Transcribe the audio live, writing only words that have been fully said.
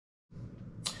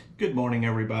Good morning,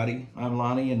 everybody. I'm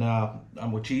Lonnie, and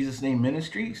I'm with Jesus Name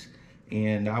Ministries,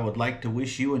 and I would like to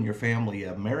wish you and your family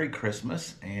a Merry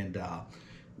Christmas. And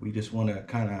we just want to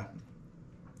kind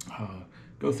of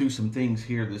go through some things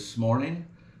here this morning.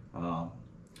 Uh,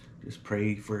 just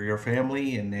pray for your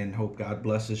family, and then hope God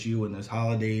blesses you in this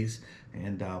holidays,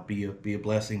 and be a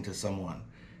blessing to someone.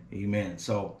 Amen.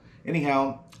 So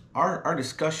anyhow, our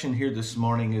discussion here this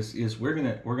morning is we're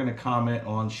gonna comment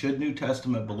on, should New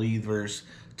Testament believers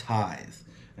tithe?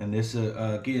 And this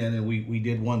again, and we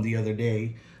did one the other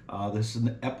day. This is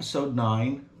episode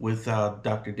 9 with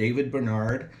Dr. David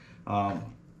Bernard,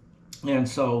 and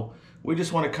so we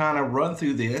just want to kind of run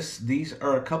through this. These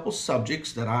are a couple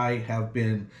subjects that I have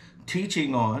been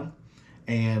teaching on,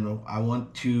 and I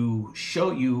want to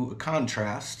show you a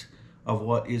contrast of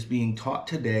what is being taught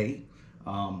today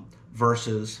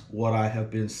versus what I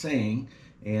have been saying.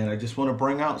 And I just want to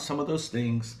bring out some of those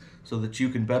things so that you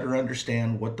can better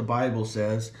understand what the Bible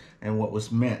says and what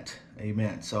was meant.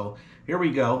 Amen. So here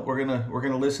we go. We're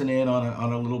gonna listen in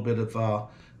on a little bit of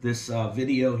this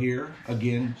video here.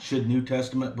 Again, should New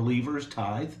Testament believers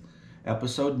tithe?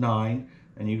 Episode 9,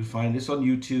 and you can find this on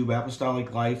YouTube.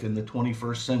 Apostolic Life in the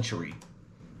 21st Century.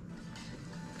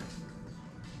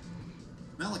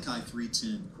 Malachi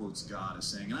 3:10 quotes God as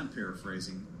saying, and I'm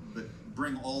paraphrasing, but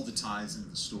bring all the tithes into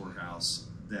the storehouse,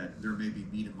 that there may be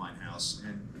meat in mine house.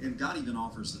 And God even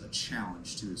offers a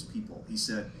challenge to his people. He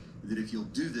said that if you'll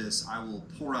do this, I will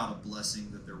pour out a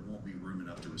blessing that there won't be room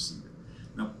enough to receive it.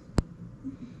 Now,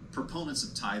 proponents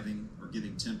of tithing, or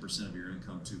giving 10% of your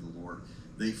income to the Lord,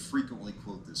 they frequently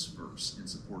quote this verse in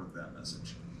support of that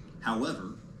message.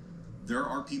 However, there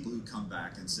are people who come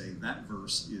back and say that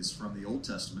verse is from the Old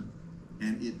Testament,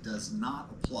 and it does not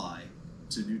apply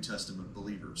to New Testament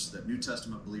believers, that New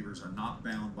Testament believers are not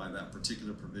bound by that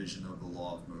particular provision of the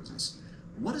law of Moses.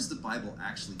 What does the Bible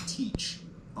actually teach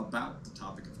about the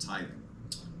topic of tithing?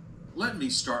 Let me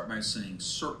start by saying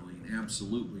certainly and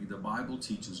absolutely the Bible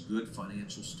teaches good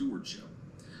financial stewardship.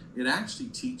 It actually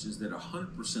teaches that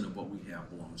 100% of what we have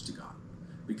belongs to God,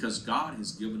 because God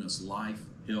has given us life,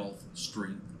 health,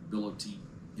 strength, ability,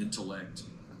 intellect,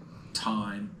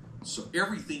 time. So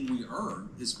everything we earn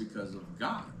is because of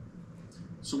God.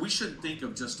 So we shouldn't think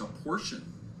of just a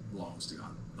portion belongs to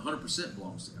God. 100%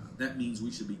 belongs to God. That means we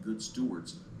should be good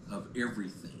stewards of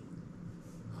everything.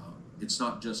 It's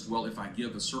not just, well, if I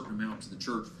give a certain amount to the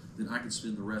church, then I can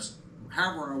spend the rest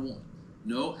however I want.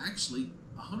 No, actually,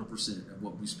 100% of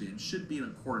what we spend should be in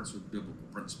accordance with biblical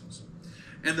principles.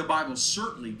 And the Bible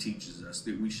certainly teaches us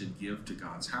that we should give to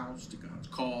God's house, to God's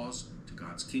cause, to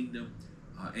God's kingdom,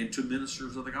 and to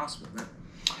ministers of the gospel.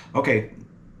 Okay,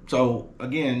 so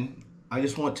again, I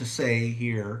just want to say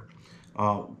here,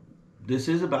 this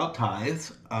is about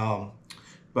tithes,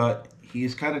 but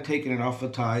he's kind of taken it off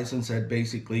of tithes and said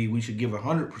basically we should give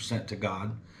 100% to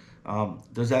God.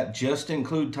 Does that just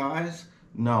include tithes?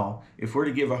 No. If we're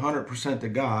to give 100% to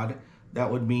God, that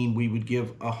would mean we would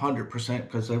give 100%,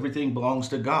 because everything belongs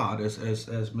to God, as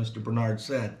Mr. Bernard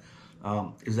said.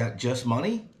 Is that just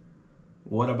money?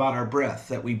 What about our breath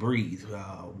that we breathe?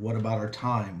 What about our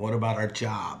time? What about our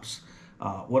jobs?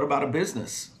 What about a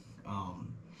business?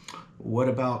 What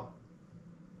about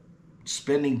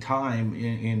spending time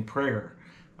in prayer?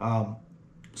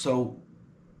 So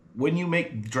when you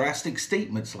make drastic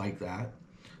statements like that,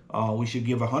 we should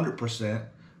give 100%.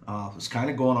 It's kind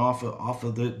of going off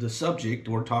of the subject.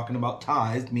 We're talking about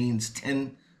tithe means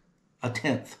a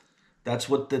tenth. That's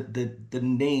what the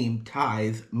name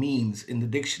tithe means in the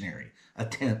dictionary, a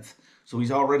tenth. So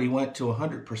he's already went to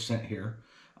 100% here.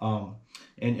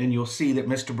 And you'll see that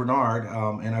Mr. Bernard,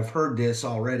 and I've heard this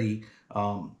already,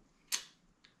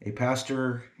 a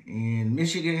pastor in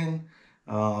Michigan,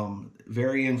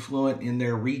 very influent in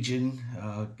their region,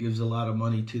 gives a lot of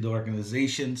money to the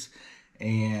organizations,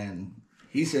 and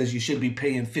he says you should be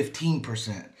paying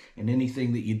 15%, and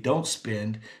anything that you don't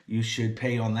spend, you should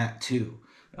pay on that too,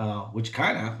 which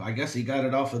kind of, I guess he got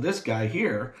it off of this guy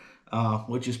here,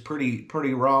 which is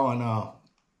pretty raw, and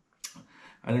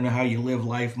I don't know how you live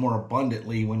life more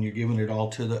abundantly when you're giving it all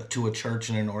to a church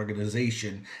and an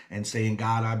organization and saying,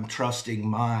 God, I'm trusting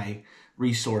my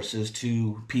resources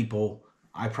to people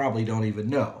I probably don't even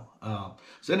know.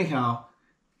 So anyhow,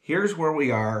 here's where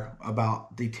we are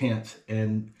about the 10th.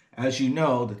 And as you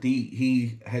know, that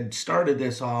he had started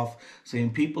this off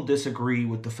saying people disagree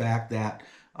with the fact that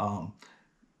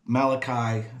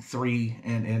Malachi 3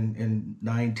 and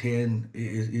 9:10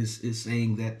 is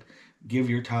saying that give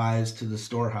your tithes to the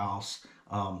storehouse.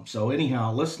 So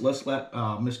anyhow, let's let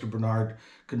Mr. Bernard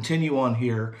continue on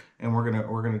here, and we're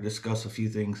gonna discuss a few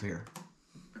things here.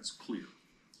 That's clear.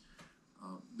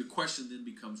 the question then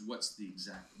becomes, what's the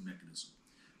exact mechanism?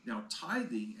 Now,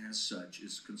 tithing as such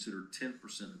is considered 10%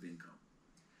 of income.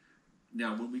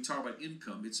 Now, when we talk about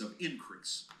income, it's of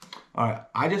increase. All right,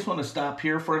 I just want to stop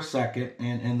here for a second,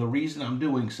 and the reason I'm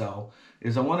doing so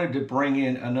is I wanted to bring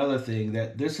in another thing,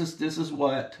 that this is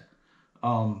what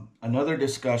another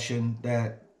discussion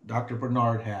that Dr.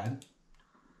 Bernard had.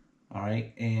 All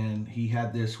right, and he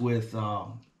had this with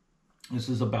this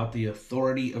is about the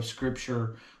authority of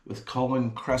Scripture with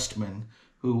Colin Crestman,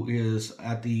 who is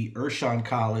at the Urshan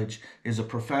College, is a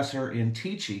professor in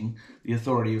teaching the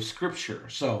authority of Scripture.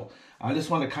 So I just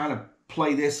want to kind of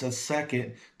play this a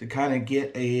second to kind of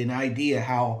get an idea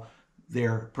how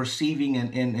they're perceiving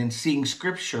and seeing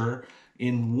Scripture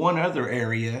in one other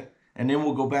area, and then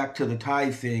we'll go back to the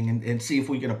tithe thing and see if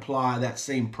we can apply that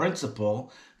same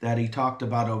principle that he talked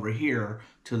about over here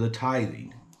to the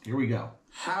tithing. Here we go.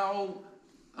 How,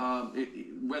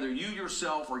 whether you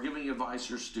yourself are giving advice to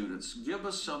your students, give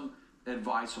us some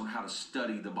advice on how to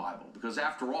study the Bible. Because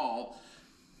after all,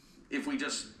 if we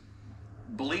just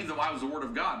believe the Bible is the Word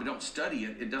of God but don't study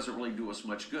it, it doesn't really do us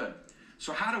much good.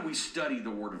 So how do we study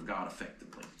the Word of God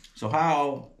effectively? So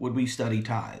how would we study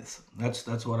tithes?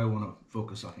 That's what I want to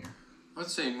focus on here. I'd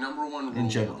say number one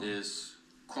rule is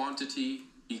quantity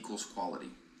equals quality.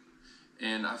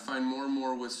 And I find more and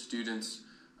more with students,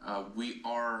 we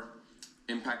are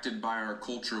impacted by our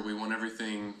culture. We want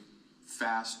everything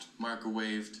fast,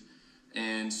 microwaved.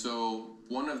 And so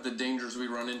one of the dangers we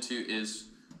run into is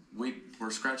we're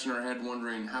scratching our head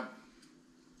wondering,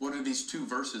 what do these two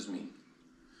verses mean?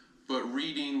 But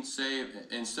reading, say,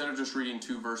 instead of just reading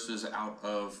two verses out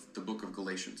of the book of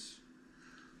Galatians,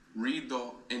 read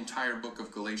the entire book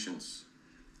of Galatians.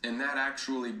 And that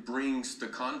actually brings the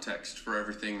context for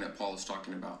everything that Paul is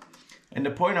talking about. And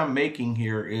the point I'm making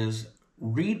here is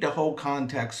read the whole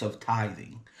context of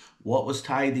tithing. What was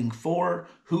tithing for?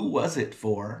 Who was it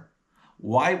for?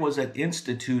 Why was it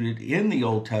instituted in the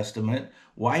Old Testament?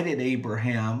 Why did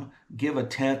Abraham give a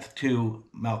tenth to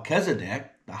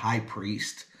Melchizedek, the high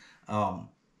priest? Who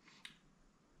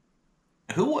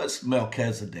was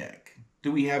Melchizedek?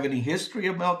 Do we have any history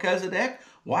of Melchizedek?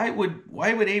 Why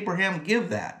would Abraham give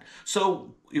that?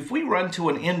 So if we run to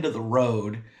an end of the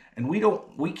road and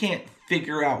we can't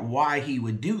figure out why he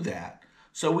would do that,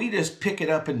 so we just pick it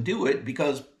up and do it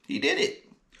because he did it.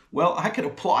 Well, I could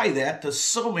apply that to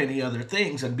so many other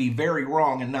things and be very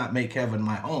wrong and not make heaven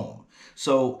my home.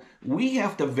 So we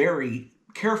have to very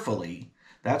carefully.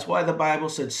 That's why the Bible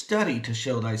said, study to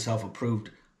show thyself approved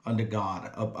unto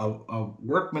God, a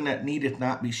workman that needeth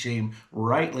not be shamed,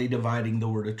 rightly dividing the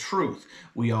word of truth.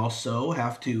 We also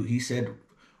have to, he said,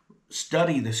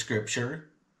 study the Scripture,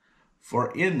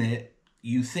 for in it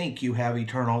you think you have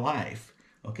eternal life.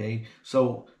 Okay,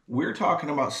 so we're talking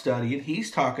about studying.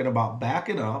 He's talking about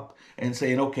backing up and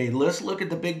saying, okay, let's look at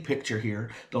the big picture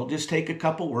here. Don't just take a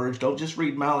couple words. Don't just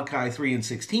read Malachi 3 and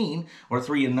 16 or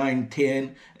 3 and 9,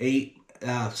 10, 8,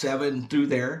 7 through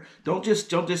there. Don't just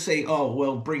say, oh,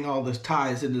 well, bring all the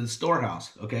tithes into the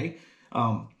storehouse, okay?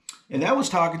 And that was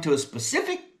talking to a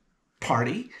specific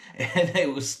party, and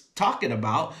it was talking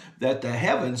about that the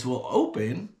heavens will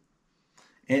open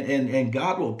and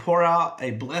God will pour out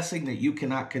a blessing that you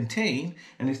cannot contain.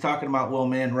 And he's talking about, will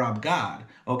man rob God?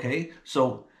 Okay,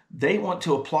 so they want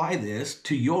to apply this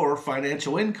to your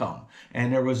financial income.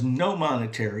 And there was no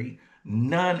monetary,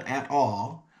 none at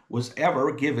all, was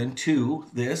ever given to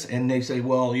this. And they say,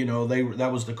 well, you know,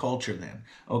 that was the culture then.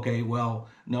 Okay, well,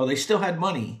 no, they still had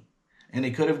money, and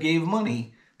they could have gave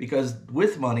money, because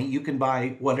with money you can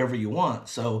buy whatever you want.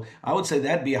 So I would say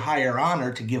that'd be a higher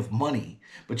honor to give money.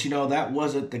 But you know, that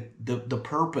wasn't the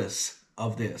purpose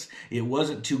of this. It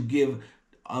wasn't to give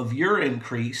of your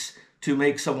increase to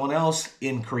make someone else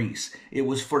increase. It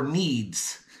was for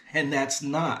needs. And that's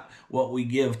not what we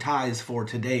give tithes for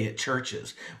today at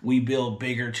churches. We build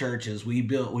bigger churches. We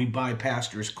buy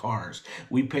pastors' cars.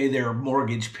 We pay their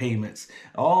mortgage payments.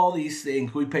 All these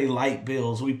things. We pay light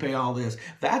bills. We pay all this.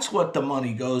 That's what the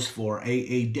money goes for.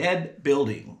 A dead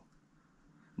building.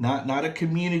 Not a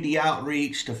community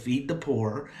outreach to feed the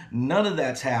poor. None of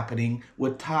that's happening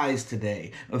with tithes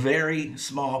today. Very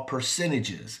small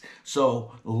percentages.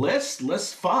 So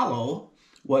let's follow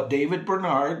what David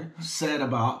Bernard said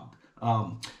about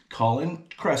Colin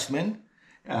Crestman.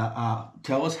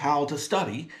 Tell us how to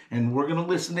study, and we're going to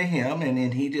listen to him.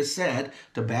 And he just said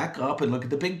to back up and look at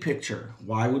the big picture.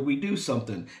 Why would we do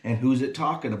something, and who's it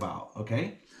talking about?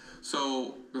 Okay.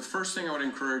 So the first thing I would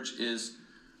encourage is,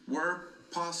 where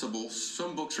possible,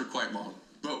 some books are quite long,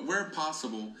 but where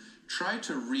possible, try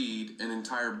to read an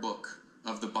entire book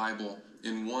of the Bible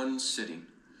in one sitting,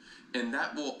 and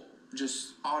that will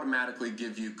just automatically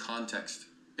give you context.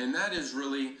 And that is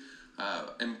really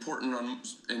important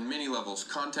in many levels.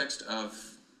 Context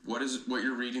of what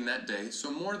you're reading that day.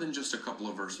 So more than just a couple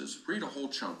of verses. Read a whole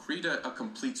chunk. Read a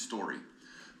complete story.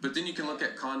 But then you can look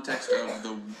at context of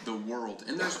the world.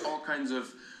 And there's all kinds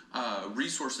of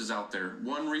resources out there.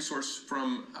 One resource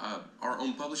from our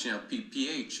own publishing house,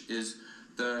 PH, is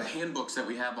the handbooks that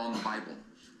we have on the Bible.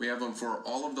 We have them for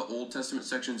all of the Old Testament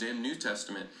sections and New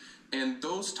Testament. And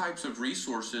those types of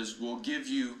resources will give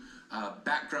you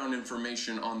background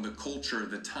information on the culture,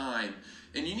 the time.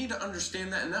 And you need to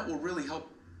understand that, and that will really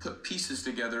help put pieces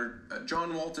together.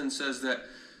 John Walton says that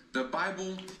the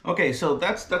Bible... Okay, so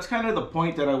that's kind of the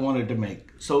point that I wanted to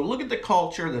make. So look at the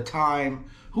culture, the time,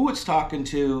 who it's talking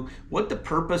to, what the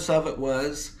purpose of it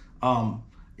was.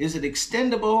 Is it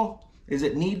extendable? Is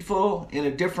it needful in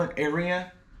a different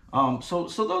area? So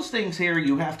those things here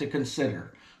you have to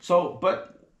consider. So,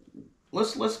 but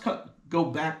let's go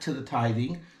back to the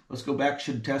tithing. Let's go back.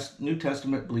 Should New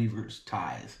Testament believers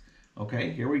tithe?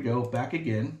 Okay, here we go. Back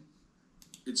again.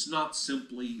 It's not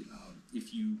simply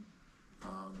if you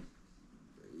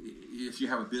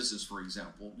have a business, for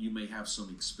example, you may have some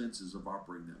expenses of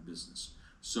operating that business.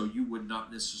 So you would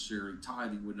not necessarily,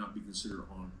 tithing would not be considered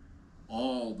on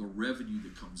all the revenue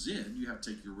that comes in. You have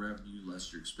to take your revenue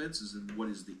less your expenses, and what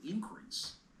is the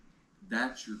increase?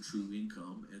 That's your true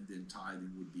income, and then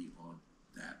tithing would be on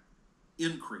that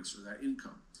increase or that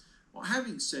income. Well,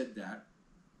 having said that,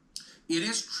 it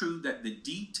is true that the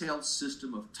detailed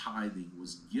system of tithing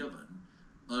was given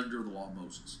under the law of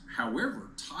Moses.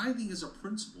 However, tithing as a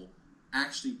principle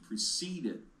actually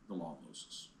preceded the law of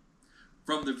Moses.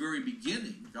 From the very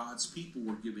beginning, God's people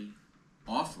were giving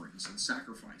offerings and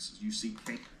sacrifices. You see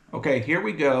Cain. Okay, here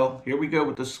we go. Here we go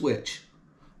with the switch.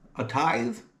 A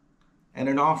tithe and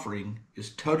an offering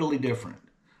is totally different.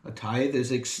 A tithe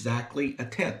is exactly a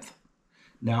tenth.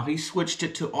 Now he switched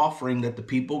it to offering, that the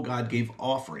people, God gave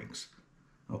offerings.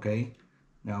 Okay?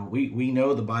 Now we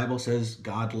know the Bible says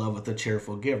God loveth a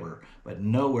cheerful giver, but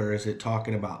nowhere is it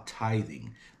talking about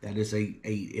tithing. That is an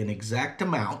exact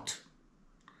amount.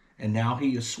 And now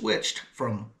he has switched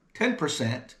from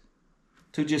 10%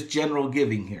 to just general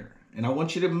giving here. And I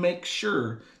want you to make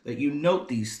sure that you note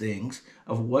these things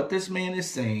of what this man is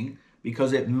saying,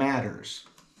 because it matters.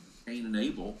 Cain and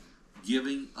Abel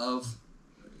giving of...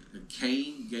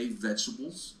 Cain gave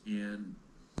vegetables, and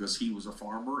because he was a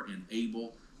farmer, and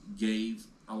Abel gave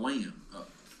a lamb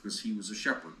because he was a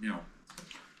shepherd. Now,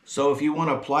 so if you want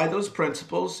to apply those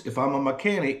principles, if I'm a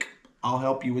mechanic, I'll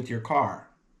help you with your car.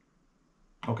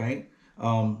 Okay?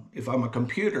 If I'm a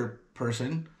computer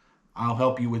person, I'll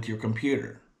help you with your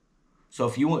computer. So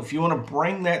if you want to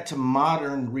bring that to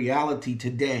modern reality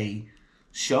today,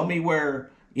 show me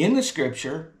where in the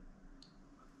scripture,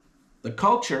 the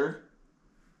culture,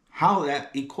 how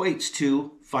that equates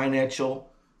to financial,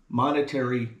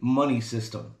 monetary money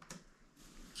system.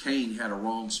 Cain had a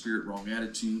wrong spirit, wrong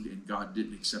attitude, and God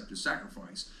didn't accept his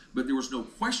sacrifice. But there was no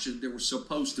question there was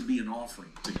supposed to be an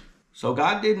offering. So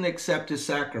God didn't accept his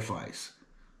sacrifice.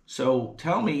 So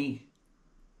tell me,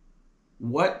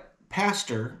 what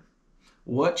pastor,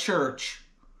 what church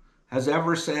has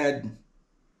ever said,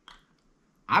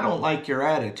 I don't like your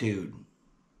attitude.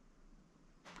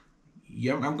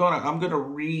 I'm gonna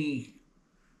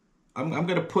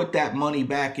put that money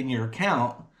back in your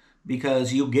account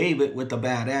because you gave it with a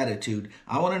bad attitude.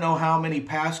 I want to know how many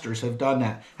pastors have done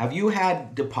that. Have you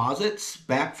had deposits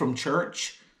back from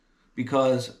church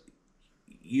because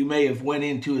you may have went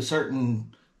into a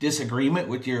certain disagreement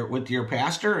with your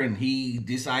pastor, and he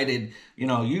decided,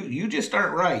 you just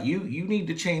aren't right. You need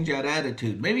to change that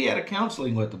attitude. Maybe you had a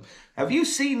counseling with them. Have you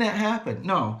seen that happen?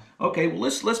 No. Okay, well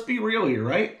let's be real here,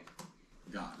 right?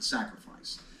 God, a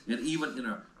sacrifice. And even in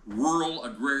a rural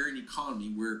agrarian economy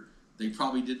where they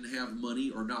probably didn't have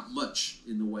money or not much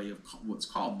in the way of what's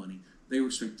called money, they were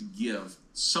expected to give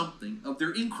something of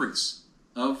their increase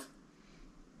of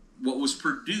what was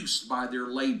produced by their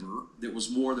labor that was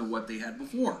more than what they had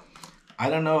before. I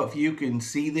don't know if you can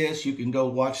see this. You can go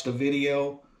watch the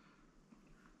video.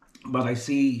 But I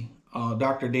see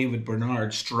Dr. David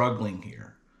Bernard struggling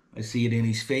here. I see it in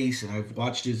his face, and I've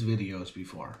watched his videos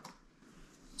before.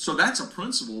 So that's a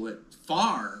principle that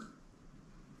far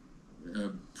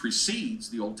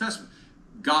precedes the Old Testament.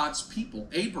 God's people,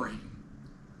 Abraham,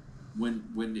 when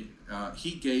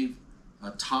he gave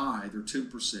a tithe or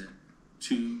 10%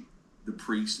 to the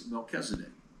priest Melchizedek.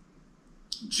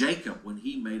 Jacob, when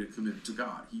he made a commitment to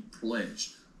God, he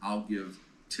pledged, I'll give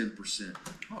 10%.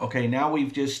 Okay, now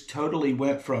we've just totally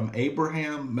went from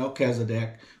Abraham,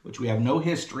 Melchizedek, which we have no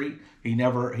history. He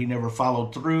never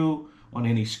followed through on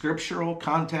any scriptural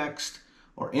context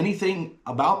or anything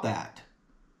about that.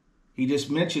 He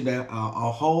just mentioned a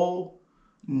whole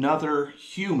another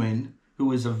human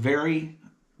who is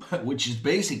which is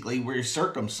basically we're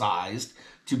circumcised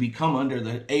to become under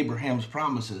the Abraham's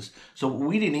promises. So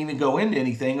we didn't even go into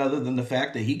anything other than the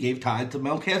fact that he gave tithe to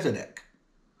Melchizedek.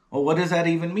 Well, what does that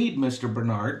even mean, Mr.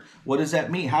 Bernard? What does that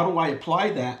mean? How do I apply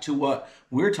that to what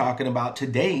we're talking about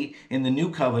today in the new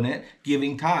covenant,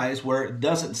 giving tithes, where it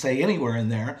doesn't say anywhere in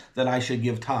there that I should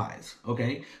give tithes?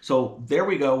 Okay, so there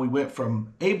we go. We went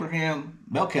from Abraham,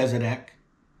 Melchizedek,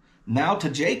 now to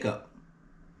Jacob.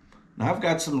 Now, I've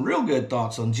got some real good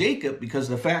thoughts on Jacob, because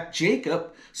the fact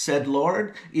Jacob said,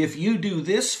 Lord, if you do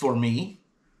this for me,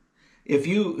 if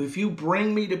you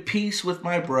bring me to peace with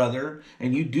my brother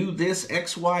and you do this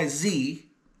X, Y, Z,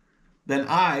 then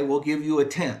I will give you a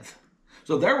tenth.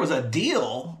 So there was a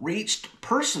deal reached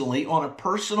personally on a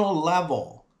personal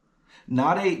level.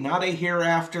 Not a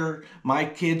hereafter, my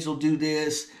kids will do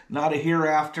this, not a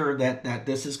hereafter that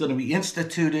this is going to be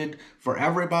instituted for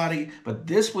everybody, but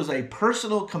this was a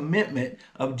personal commitment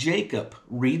of Jacob.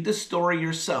 Read the story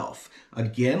yourself.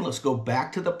 Again, let's go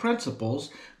back to the principles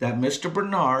that Mr.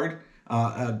 Bernard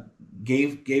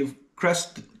gave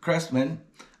Crestman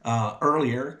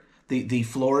earlier the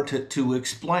floor to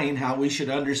explain how we should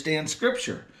understand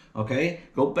Scripture. Okay,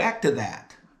 go back to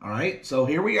that. All right, so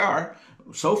here we are.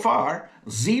 So far,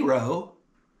 0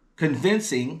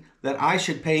 convincing that I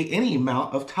should pay any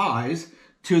amount of tithes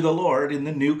to the Lord in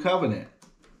the new covenant.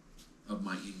 Of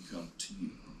my income to you.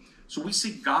 So we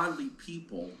see godly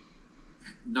people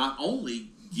not only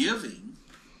giving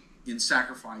in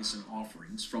sacrifice and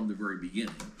offerings from the very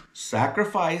beginning.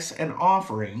 Sacrifice and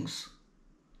offerings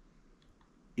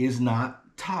is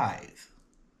not tithe.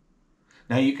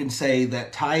 Now you can say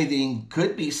that tithing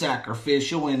could be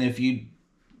sacrificial, and if you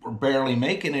were barely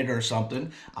making it or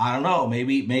something, I don't know,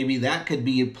 maybe that could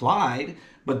be applied,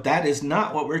 but that is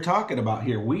not what we're talking about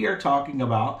here. We are talking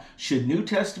about, should New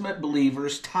Testament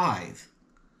believers tithe?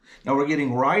 Now we're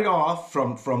getting right off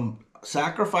from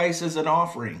sacrifices and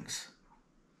offerings.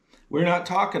 We're not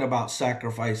talking about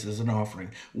sacrifices and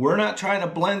offering. We're not trying to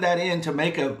blend that in to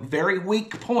make a very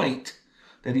weak point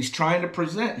that he's trying to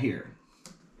present here.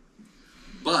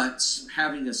 But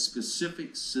having a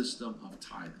specific system of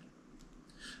tithing.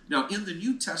 Now, in the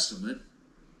New Testament,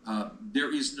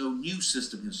 there is no new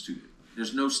system instituted.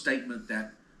 There's no statement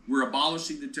that we're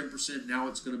abolishing the 10%, now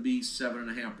it's going to be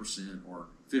 7.5% or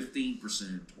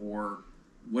 15% or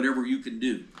whatever you can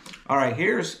do. All right,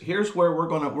 here's where we're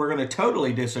gonna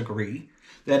totally disagree.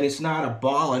 That it's not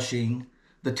abolishing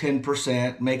the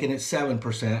 10%, making it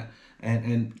 7%,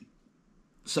 and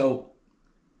so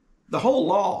the whole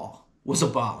law was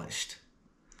abolished.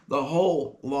 The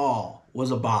whole law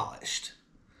was abolished.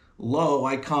 Lo,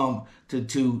 I come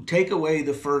to take away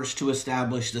the first to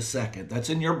establish the second. That's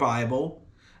in your Bible.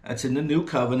 That's in the new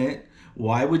covenant.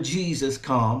 Why would Jesus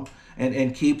come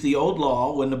and keep the old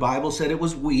law when the Bible said it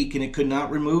was weak and it could not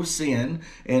remove sin,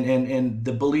 and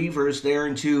the believers there,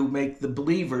 and to make the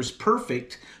believers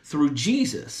perfect through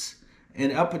Jesus?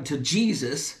 And up unto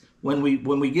Jesus, when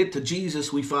we get to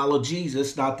Jesus, we follow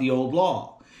Jesus, not the old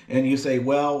law. And you say,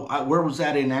 well, where was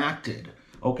that enacted?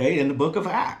 Okay, in the book of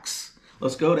Acts.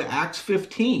 Let's go to Acts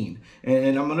 15,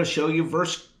 and I'm going to show you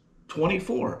verse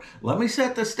 24. Let me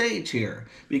set the stage here,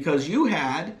 because you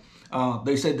had,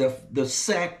 they said the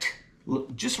sect,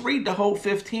 just read the whole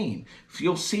 15.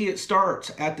 You'll see it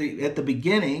starts at the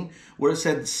beginning, where it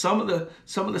said some of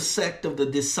the sect of the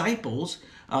disciples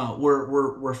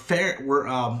were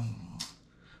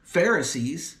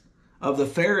Pharisees. Of the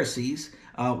Pharisees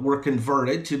were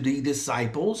converted to be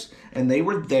disciples, and they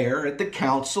were there at the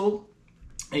council.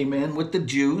 Amen. With the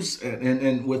Jews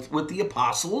and with the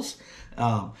apostles,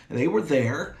 they were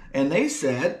there, and they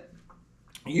said,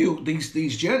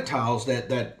 these Gentiles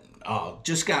that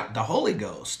just got the Holy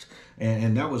Ghost,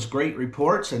 and that was great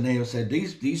reports. And they said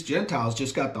these Gentiles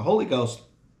just got the Holy Ghost,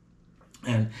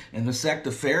 and the sect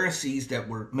of Pharisees that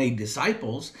were made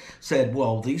disciples said,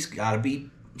 well, these got to be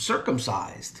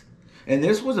circumcised. And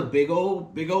this was a big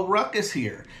old ruckus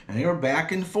here, and they were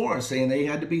back and forth saying they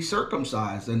had to be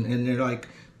circumcised, and they're like,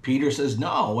 Peter says,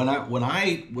 no, when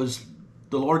I was,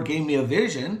 the Lord gave me a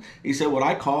vision. He said, what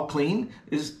I call clean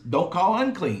is don't call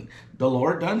unclean. The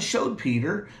Lord done showed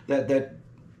Peter that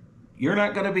you're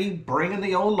not going to be bringing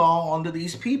the old law onto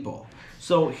these people.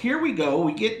 So here we go.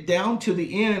 We get down to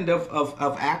the end of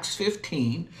Acts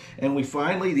 15, and we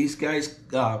finally, these guys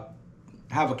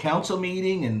have a council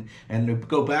meeting and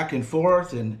go back and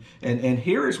forth. And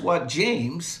here is what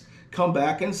James come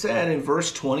back and said in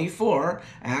verse 24,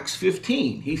 Acts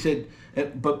 15. He said,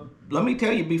 but let me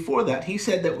tell you before that, he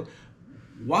said that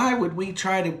why would we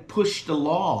try to push the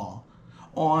law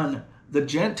on the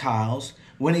Gentiles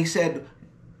when he said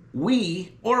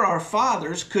we or our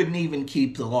fathers couldn't even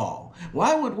keep the law?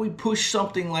 Why would we push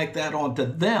something like that onto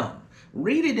them?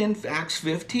 Read it in Acts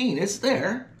 15. It's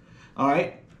there. All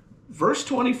right. Verse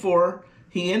 24,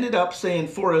 he ended up saying,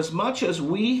 for as much as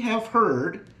we have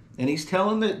heard, and he's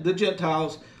telling the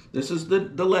Gentiles, this is the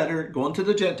letter going to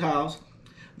the Gentiles,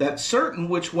 that certain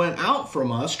which went out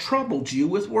from us troubled you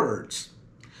with words.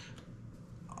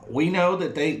 We know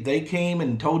that they came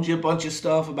and told you a bunch of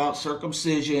stuff about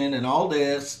circumcision and all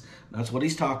this. That's what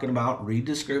he's talking about. Read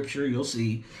the scripture, you'll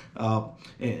see.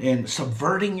 And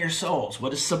subverting your souls.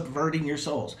 What is subverting your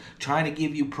souls? Trying to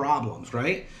give you problems,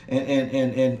 right?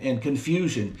 And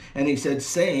confusion. And he said,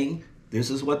 saying, this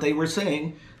is what they were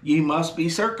saying, ye must be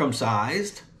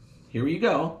circumcised. Here you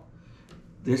go.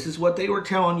 This is what they were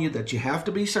telling you, that you have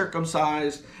to be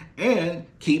circumcised and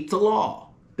keep the law.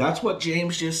 That's what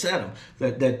James just said.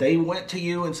 That they went to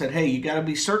you and said, hey, you got to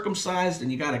be circumcised and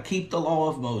you got to keep the law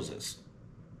of Moses.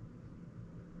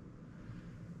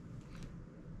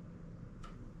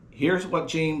 Here's what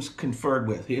James conferred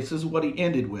with. This is what he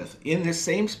ended with. In this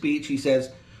same speech, he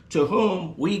says, to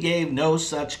whom we gave no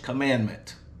such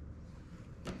commandment.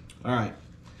 All right.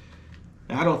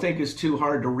 Now, I don't think it's too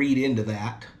hard to read into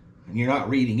that. And you're not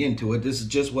reading into it. This is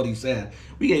just what he said.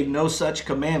 We gave no such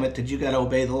commandment that you got to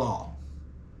obey the law.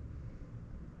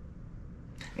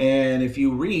 And if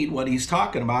you read what he's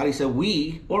talking about, he said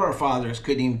we or our fathers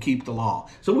couldn't even keep the law.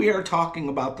 So we are talking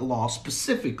about the law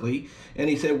specifically. And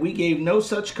he said we gave no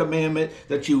such commandment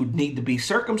that you would need to be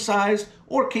circumcised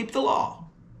or keep the law.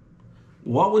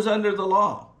 What was under the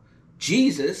law?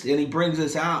 Jesus, and he brings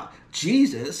this out,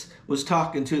 Jesus was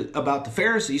talking about the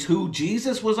Pharisees, who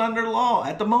Jesus was under law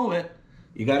at the moment.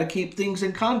 You got to keep things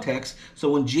in context.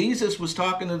 So when Jesus was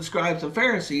talking to the scribes and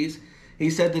Pharisees, he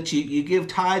said that you give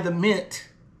tithe of mint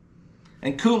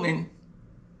and cumin,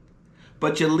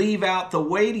 but you leave out the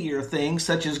weightier things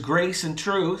such as grace and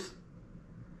truth.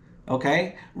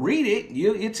 Okay? Read it.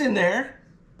 It's in there.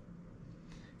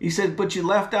 He said, but you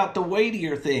left out the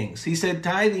weightier things. He said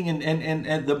tithing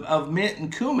of mint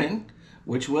and cumin,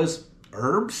 which was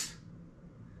herbs,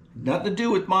 nothing to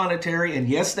do with monetary. And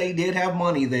yes, they did have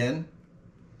money then.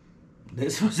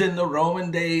 This was in the Roman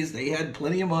days. They had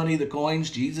plenty of money, the coins.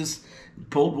 Jesus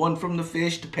pulled one from the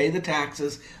fish to pay the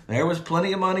taxes. There was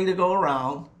plenty of money to go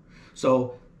around.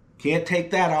 So can't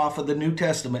take that off of the New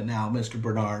Testament now, Mr.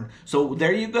 Bernard. So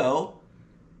there you go.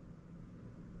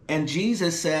 And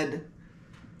Jesus said,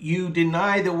 you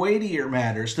deny the weightier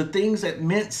matters, the things that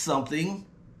meant something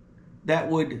that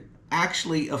would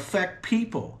actually affect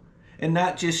people and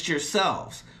not just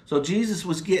yourselves. So Jesus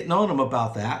was getting on them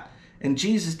about that. And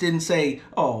Jesus didn't say,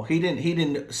 oh, he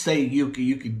didn't say you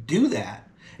could do that.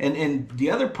 And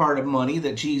the other part of money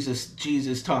that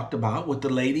Jesus talked about with the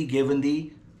lady giving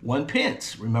the 1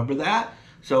 pence. Remember that?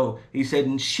 So he said,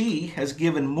 and she has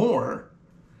given more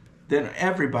than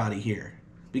everybody here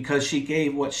because she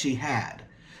gave what she had.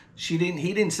 He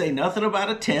didn't say nothing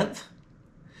about a tenth.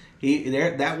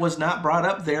 That was not brought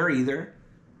up there either.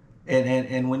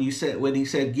 And when he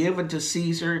said give unto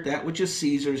Caesar that which is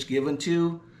Caesar's, give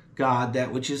unto God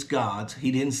that which is God's.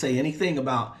 He didn't say anything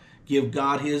about give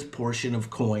God his portion of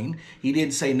coin. He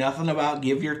didn't say nothing about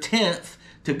give your tenth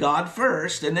to God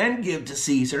first and then give to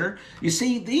Caesar. You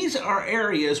see, these are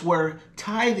areas where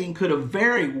tithing could have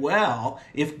very well,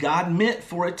 if God meant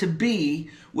for it to be,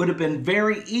 would have been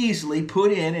very easily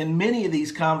put in many of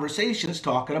these conversations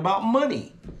talking about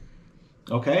money.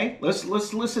 Okay, let's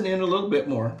listen in a little bit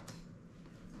more.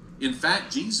 In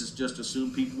fact, Jesus just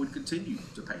assumed people would continue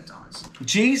to pay tithes.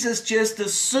 Jesus just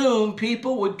assumed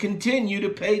people would continue to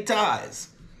pay tithes.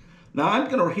 Now, I'm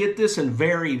going to hit this in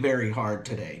very, very hard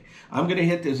today. I'm going to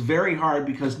hit this very hard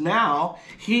because now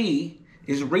he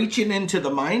is reaching into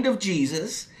the mind of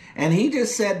Jesus, and he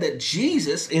just said that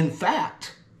Jesus, in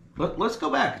fact, let's go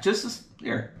back just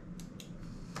here.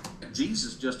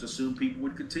 Jesus just assumed people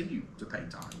would continue to pay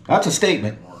tithes. That's a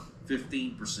statement. Or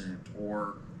 15%,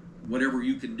 or whatever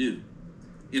you can do.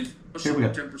 In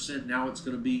 10%, now it's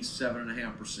going to be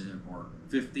 7.5%, or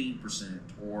 15%,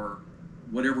 or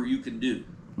whatever you can do.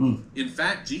 In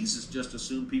fact, Jesus just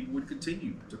assumed people would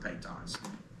continue to pay tithes.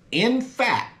 In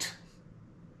fact,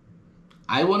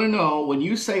 I want to know, when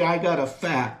you say I got a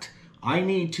fact, I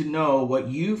need to know what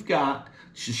you've got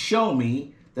to show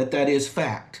me that is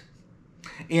fact.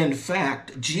 In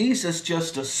fact, Jesus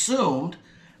just assumed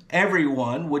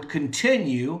everyone would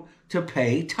continue to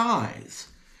pay tithes.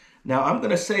 Now, I'm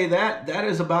going to say that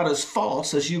is about as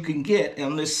false as you can get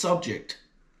on this subject.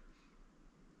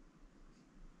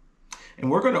 And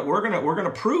we're going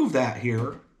to prove that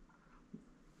here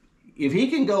if he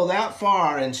can go that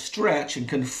far and stretch and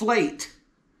conflate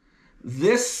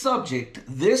this subject,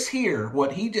 this here,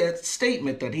 what he just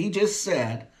statement that he just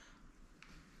said,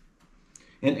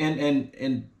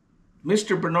 and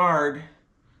Mr. Bernard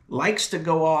likes to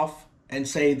go off and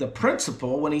say the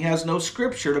principle when he has no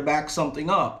scripture to back something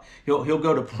up. He'll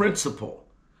go to principle.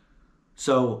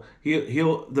 So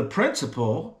the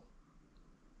principle,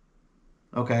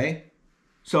 okay?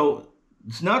 So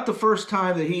it's not the first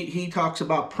time that he talks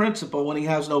about principle when he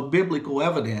has no biblical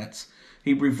evidence.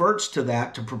 He reverts to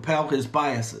that to propel his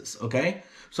biases, okay?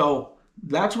 So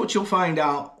that's what you'll find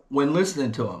out when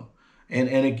listening to him.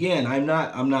 And again, I'm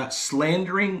not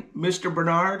slandering Mr.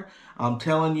 Bernard. I'm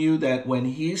telling you that when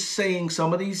he's saying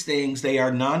some of these things, they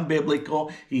are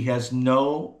non-biblical. He has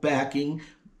no backing,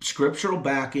 scriptural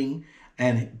backing,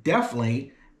 and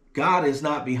definitely God is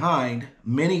not behind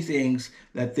many things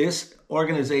that this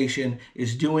organization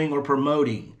is doing or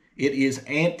promoting. It is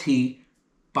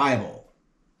anti-Bible.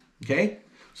 Okay?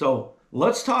 So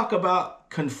let's talk about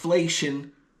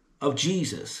conflation of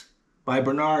Jesus by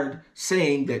Bernard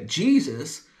saying that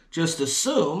Jesus just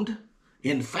assumed,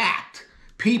 in fact,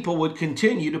 people would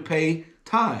continue to pay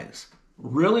tithes.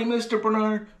 Really, Mr.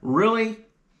 Bernard? Really?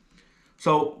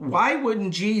 So why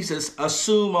wouldn't Jesus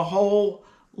assume a whole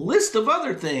list of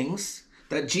other things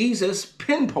that Jesus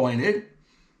pinpointed,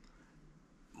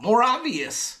 more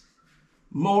obvious,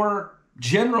 more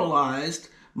generalized,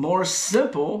 more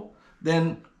simple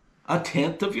than a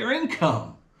tenth of your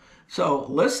income? So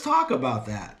let's talk about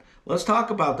that. Let's talk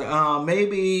about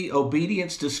maybe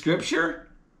obedience to Scripture.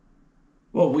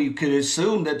 Well, we could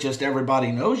assume that just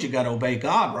everybody knows you got to obey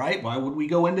God, right? Why would we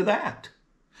go into that?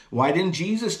 Why didn't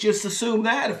Jesus just assume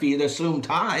that if he had assumed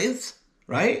tithes,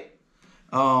 right?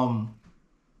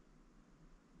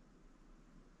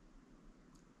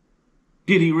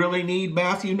 Did he really need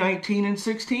Matthew 19 and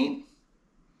 16?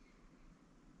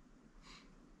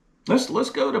 Let's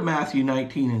go to Matthew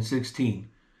 19 and 16.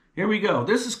 Here we go.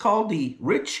 This is called the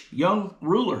rich young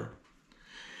ruler.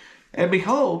 And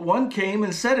behold, one came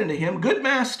and said unto him, Good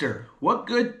master, what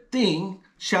good thing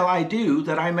shall I do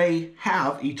that I may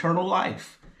have eternal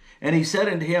life? And he said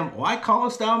unto him, Why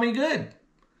callest thou me good?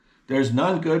 There's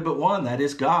none good but one, that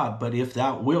is God. But if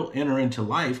thou wilt enter into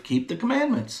life, keep the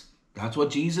commandments. That's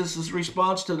what Jesus'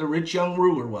 response to the rich young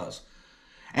ruler was.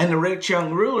 And the rich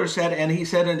young ruler said, and he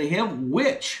said unto him,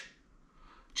 Which?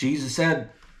 Jesus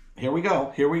said, here we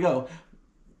go.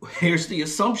 Here's the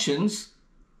assumptions.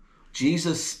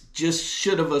 Jesus just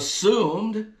should have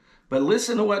assumed, but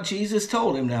listen to what Jesus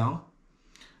told him now.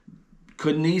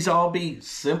 Couldn't these all be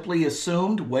simply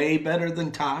assumed way better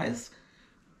than tithes?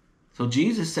 So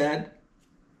Jesus said,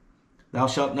 Thou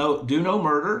shalt do no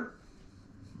murder.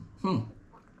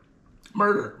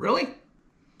 Murder, really?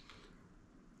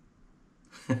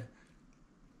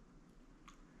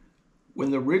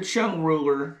 When the rich young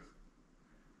ruler,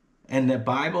 and the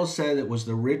Bible said it was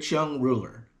the rich young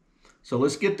ruler. So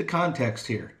let's get the context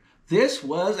here. This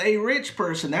was a rich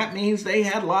person. That means they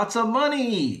had lots of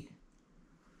money.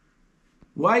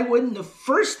 Why wouldn't the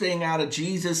first thing out of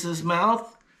Jesus'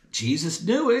 mouth, Jesus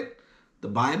knew it. The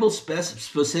Bible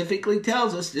specifically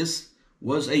tells us this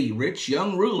was a rich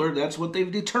young ruler. That's what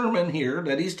they've determined here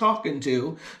that he's talking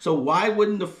to. So why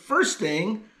wouldn't the first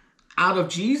thing out of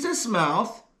Jesus'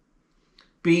 mouth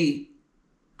be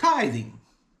tithing?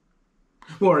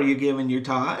 Well, are you giving your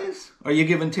tithes? Are you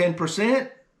giving 10%?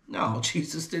 No,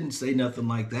 Jesus didn't say nothing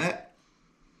like that.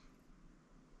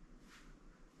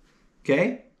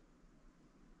 Okay?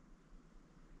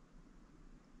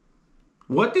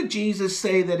 What did Jesus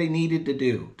say that he needed to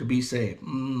do to be saved?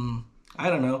 I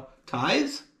don't know.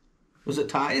 Tithes? Was it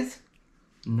tithes?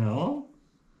 No,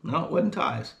 it wasn't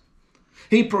tithes.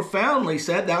 He profoundly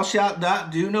said, Thou shalt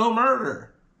not do no murder.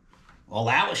 Well,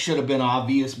 that should have been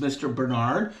obvious, Mr.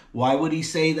 Bernard. Why would he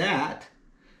say that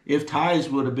if tithes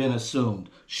would have been assumed?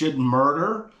 Should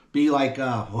murder be like,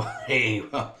 hey,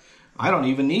 I don't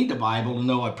even need the Bible to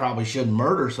know I probably shouldn't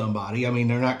murder somebody. I mean,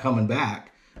 they're not coming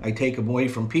back. I take them away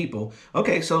from people.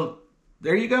 Okay, so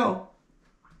there you go.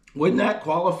 Wouldn't that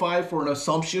qualify for an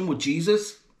assumption with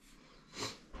Jesus?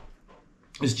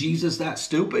 Is Jesus that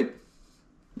stupid?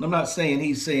 I'm not saying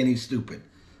he's stupid.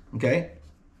 Okay?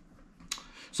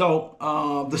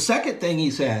 So the second thing he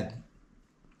said,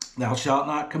 Thou shalt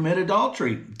not commit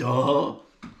adultery. Duh.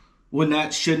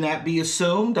 Shouldn't that be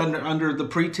assumed under the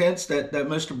pretense that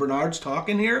Mr. Bernard's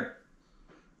talking here?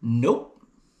 Nope.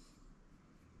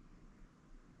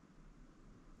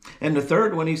 And the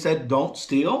third one he said, Don't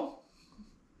steal.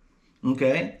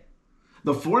 Okay.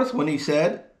 The fourth one he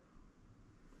said,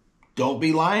 Don't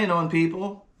be lying on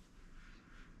people.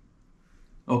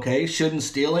 Okay, shouldn't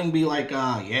stealing be like,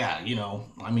 yeah,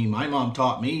 I mean, my mom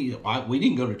taught me, we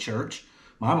didn't go to church.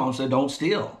 My mom said, don't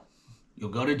steal.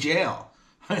 You'll go to jail.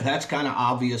 That's kind of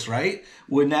obvious, right?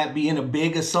 Wouldn't that be in a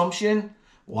big assumption?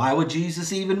 Why would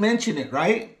Jesus even mention it,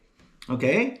 right?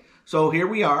 Okay, so here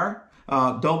we are.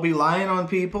 Don't be lying on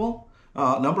people.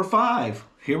 Number 5,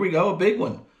 here we go, a big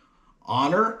one.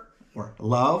 Honor or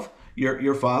love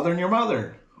your father and your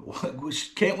mother.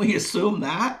 Can't we assume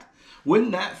that?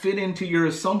 Wouldn't that fit into your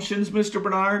assumptions, Mr.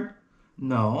 Bernard?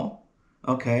 No.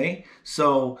 Okay.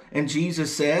 So, and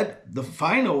Jesus said, the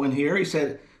final one here, he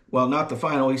said, well, not the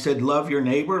final, he said, love your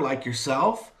neighbor like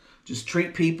yourself. Just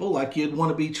treat people like you'd want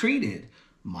to be treated.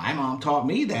 My mom taught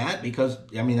me that because,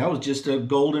 I mean, that was just a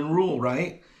golden rule,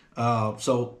 right?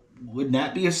 So wouldn't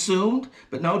that be assumed?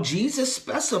 But no, Jesus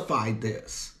specified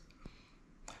this.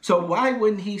 So why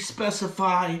wouldn't he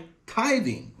specify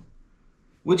tithing,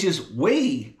 which is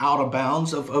way out of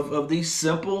bounds of these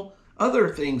simple other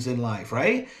things in life,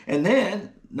 right? And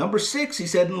then number 6, he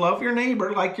said, and love your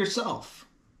neighbor like yourself.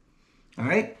 All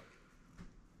right.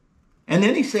 And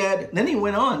then he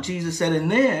went on, Jesus said, and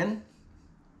then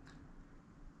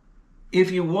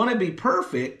if you want to be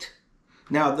perfect,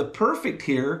 now the perfect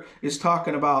here is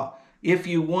talking about if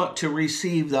you want to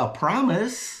receive the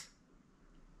promise.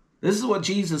 This is what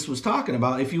Jesus was talking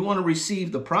about. If you want to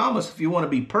receive the promise, if you want to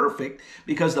be perfect,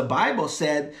 because the Bible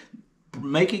said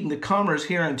making the comers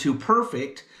hereunto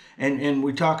perfect, and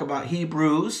we talk about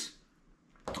Hebrews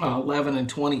 11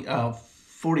 and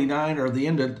 49, or the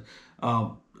end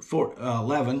of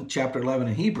 11, chapter 11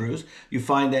 in Hebrews, you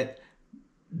find that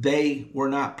they were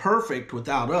not perfect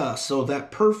without us. So that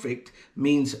perfect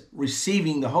means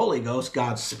receiving the Holy Ghost,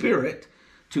 God's Spirit,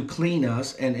 to clean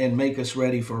us and make us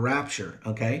ready for rapture,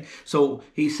 okay? So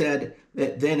he said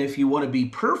that then if you want to be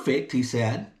perfect, he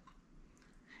said,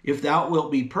 if thou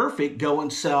wilt be perfect, go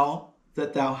and sell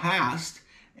that thou hast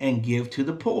and give to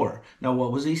the poor. Now,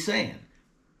 what was he saying?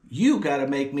 You got to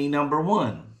make me number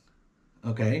 1,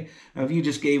 okay? Now, if you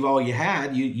just gave all you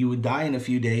had, you would die in a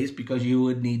few days because you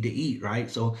would need to eat,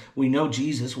 right? So we know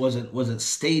Jesus wasn't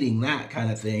stating that kind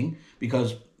of thing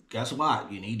because guess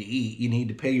what? You need to eat. You need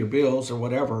to pay your bills or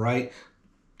whatever, right?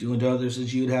 Doing to others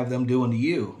as you'd have them doing to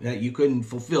you. That you couldn't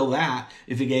fulfill that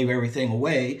if you gave everything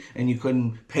away, and you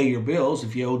couldn't pay your bills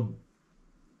if you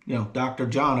owed, Dr.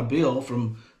 John a bill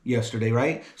from yesterday,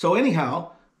 right? So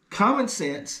anyhow, common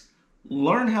sense,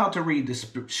 learn how to read the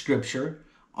scripture,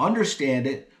 understand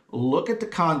it, look at the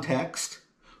context,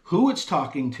 who it's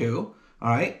talking to, all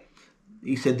right?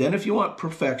 He said, then if you want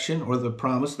perfection or the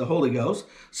promise, the Holy Ghost,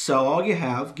 sell all you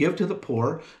have, give to the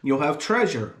poor, and you'll have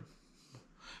treasure.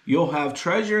 You'll have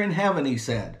treasure in heaven, he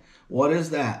said. What is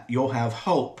that? You'll have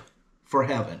hope for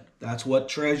heaven. That's what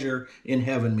treasure in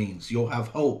heaven means. You'll have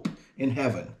hope in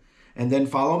heaven. And then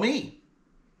follow me.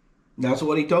 That's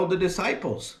what he told the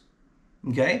disciples.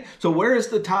 Okay? So where is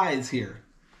the tithes here?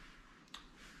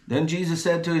 Then Jesus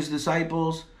said to his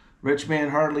disciples, rich man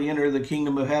hardly enter the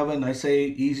kingdom of heaven. I say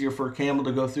easier for a camel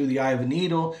to go through the eye of a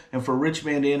needle and for a rich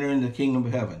man to enter in the kingdom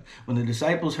of heaven. When the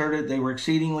disciples heard it, they were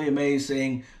exceedingly amazed,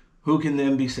 saying, who can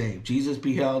then be saved? Jesus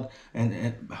beheld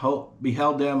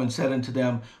them and said unto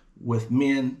them, with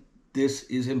men this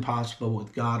is impossible.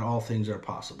 With God all things are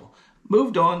possible.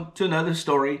 Moved on to another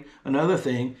story, another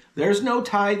thing. There's no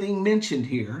tithing mentioned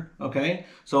here, okay?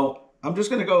 So I'm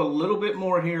just going to go a little bit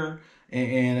more here.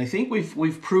 And I think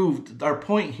we've proved our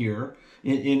point here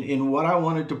in what I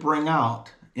wanted to bring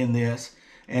out in this.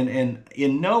 And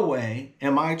in no way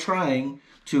am I trying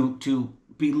to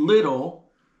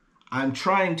belittle. I'm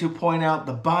trying to point out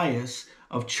the bias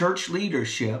of church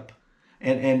leadership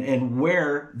and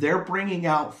where they're bringing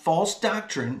out false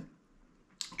doctrine,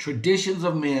 traditions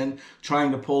of men,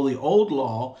 trying to pull the old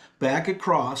law back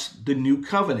across the new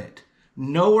covenant.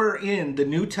 Nowhere in the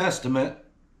New Testament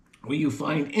will you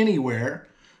find anywhere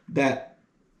that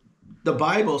the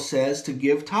Bible says to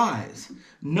give tithes.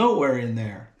 Nowhere in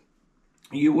there.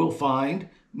 You will find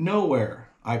nowhere.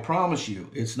 I promise you,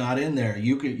 it's not in there.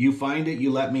 You find it,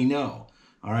 you let me know.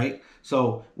 All right?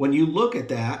 So when you look at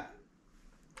that,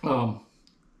 let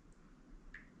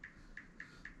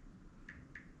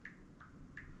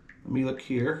me look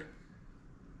here.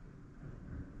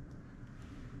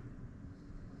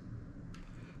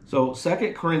 So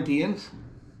 2 Corinthians,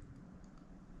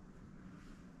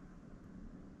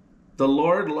 the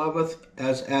Lord loveth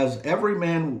as every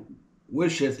man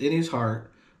wisheth in his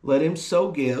heart, let him so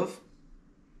give.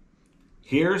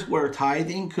 Here's where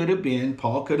tithing could have been.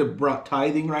 Paul could have brought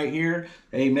tithing right here.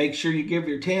 Hey, make sure you give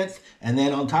your tenth. And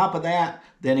then on top of that,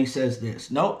 then he says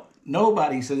this. Nope,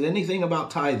 Nobody says anything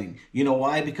about tithing. You know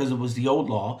why? Because it was the old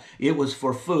law. It was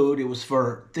for food. It was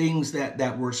for things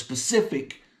that were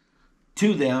specific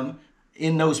to them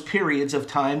in those periods of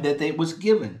time that it was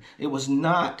given. It was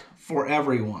not for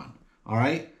everyone. All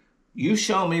right? You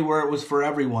show me where it was for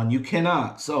everyone. You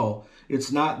cannot. So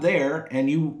it's not there,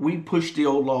 and we pushed the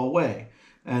old law away.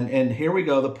 And here we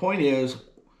go. The point is,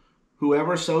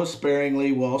 whoever sows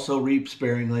sparingly will also reap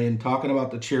sparingly, and talking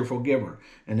about the cheerful giver.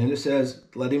 And then it says,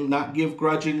 let him not give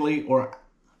grudgingly or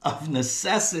of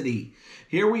necessity.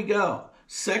 Here we go.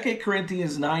 2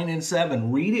 Corinthians 9 and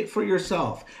 7. Read it for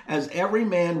yourself. As every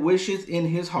man wisheth in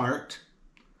his heart,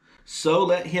 so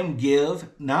let him give,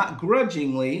 not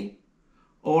grudgingly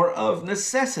or of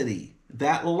necessity.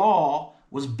 That law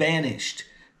was banished.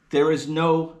 There is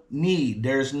no need.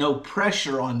 There's no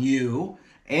pressure on you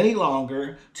any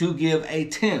longer to give a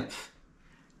tenth.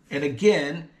 And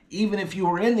again, even if you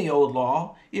were in the old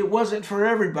law, it wasn't for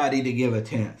everybody to give a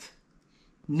tenth.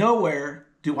 Nowhere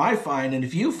do I find, and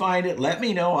if you find it, let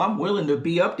me know. I'm willing to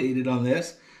be updated on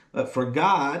this. But for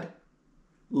God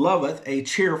loveth a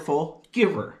cheerful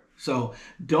giver. So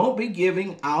don't be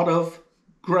giving out of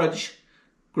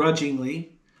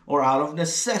grudgingly or out of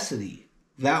necessity.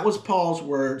 That was Paul's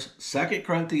words, 2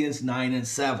 Corinthians 9 and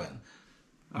 7.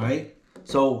 All right?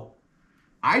 So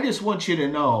I just want you to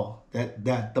know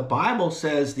that the Bible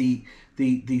says the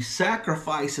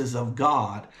sacrifices of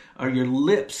God are your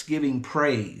lips giving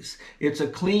praise. It's a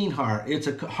clean heart. It's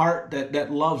a heart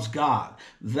that loves God.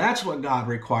 That's what God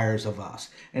requires of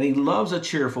us. And he loves a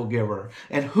cheerful giver.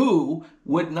 And who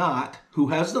would not, who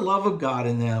has the love of God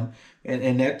in them,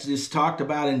 and that's just talked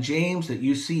about in James, that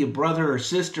you see a brother or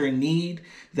sister in need,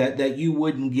 that you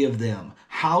wouldn't give them.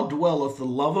 How dwelleth the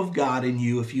love of God in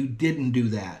you if you didn't do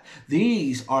that?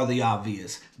 These are the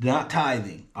obvious, not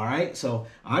tithing. All right? So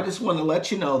I just want to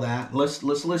let you know that. Let's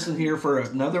listen here for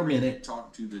another minute.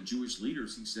 Talked to the Jewish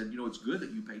leaders. He said, it's good that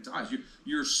you pay tithes.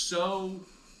 You're so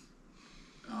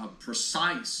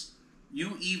precise.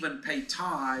 You even pay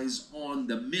tithes on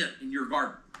the mint in your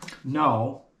garden.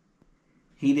 No.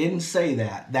 He didn't say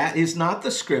that. That is not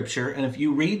the scripture. And if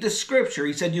you read the scripture,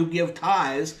 he said you give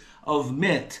tithes of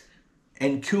mint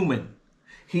and cumin.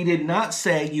 He did not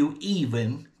say you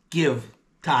even give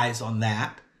tithes on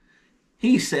that.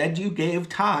 He said you gave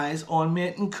tithes on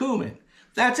mint and cumin.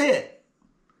 That's it.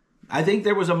 I think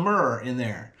there was a myrrh in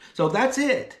there. So that's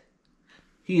it.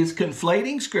 He is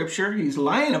conflating scripture. He's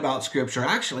lying about scripture,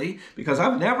 actually, because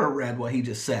I've never read what he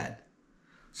just said.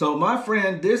 So, my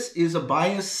friend, this is a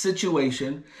biased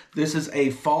situation. This is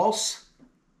a false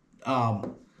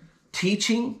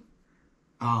teaching.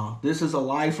 This is a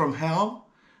lie from hell.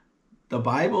 The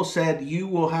Bible said you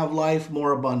will have life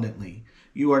more abundantly.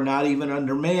 You are not even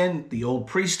under man. The old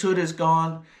priesthood is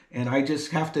gone. And I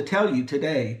just have to tell you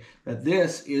today that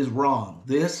this is wrong.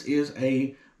 This is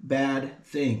a bad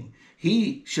thing.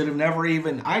 He should have never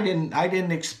even, I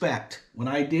didn't expect when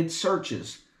I did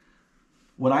searches.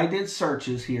 When I did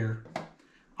searches here,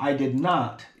 I did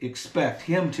not expect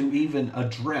him to even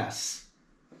address.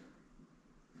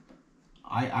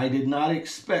 I did not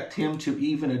expect him to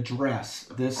even address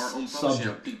this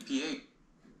subject.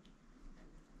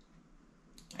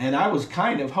 And I was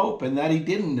kind of hoping that he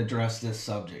didn't address this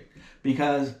subject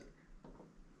because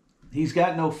he's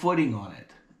got no footing on it.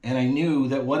 And I knew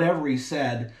that whatever he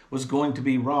said was going to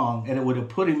be wrong, and it would have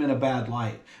put him in a bad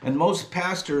light. And most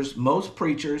pastors, most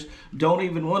preachers don't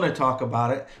even want to talk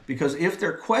about it because if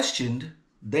they're questioned,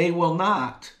 they will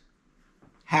not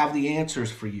have the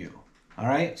answers for you. All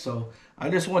right? So I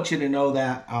just want you to know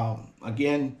that.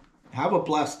 Again, have a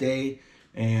blessed day.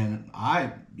 And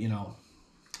I'm not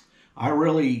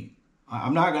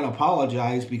going to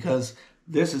apologize because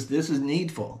this is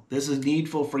needful. This is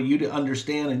needful for you to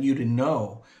understand and you to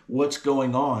know what's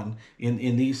going on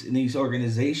in these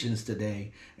organizations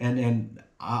today. And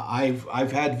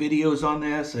I've had videos on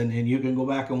this, and you can go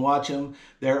back and watch them.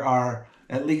 There are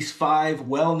at least 5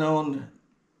 well-known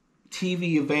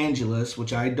TV evangelists,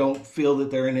 which I don't feel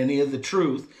that they're in any of the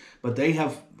truth, but they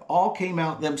have all came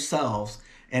out themselves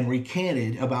and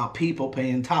recanted about people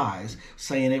paying tithes,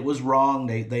 saying it was wrong,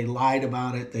 they lied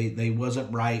about it, they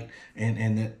wasn't right,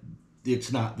 and that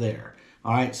it's not there.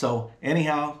 All right, so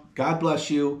anyhow, God bless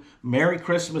you. Merry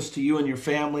Christmas to you and your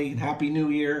family, and Happy New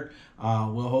Year.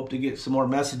 We'll hope to get some more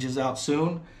messages out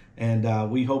soon,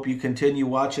 and we hope you continue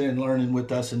watching and learning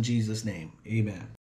with us in Jesus' name. Amen.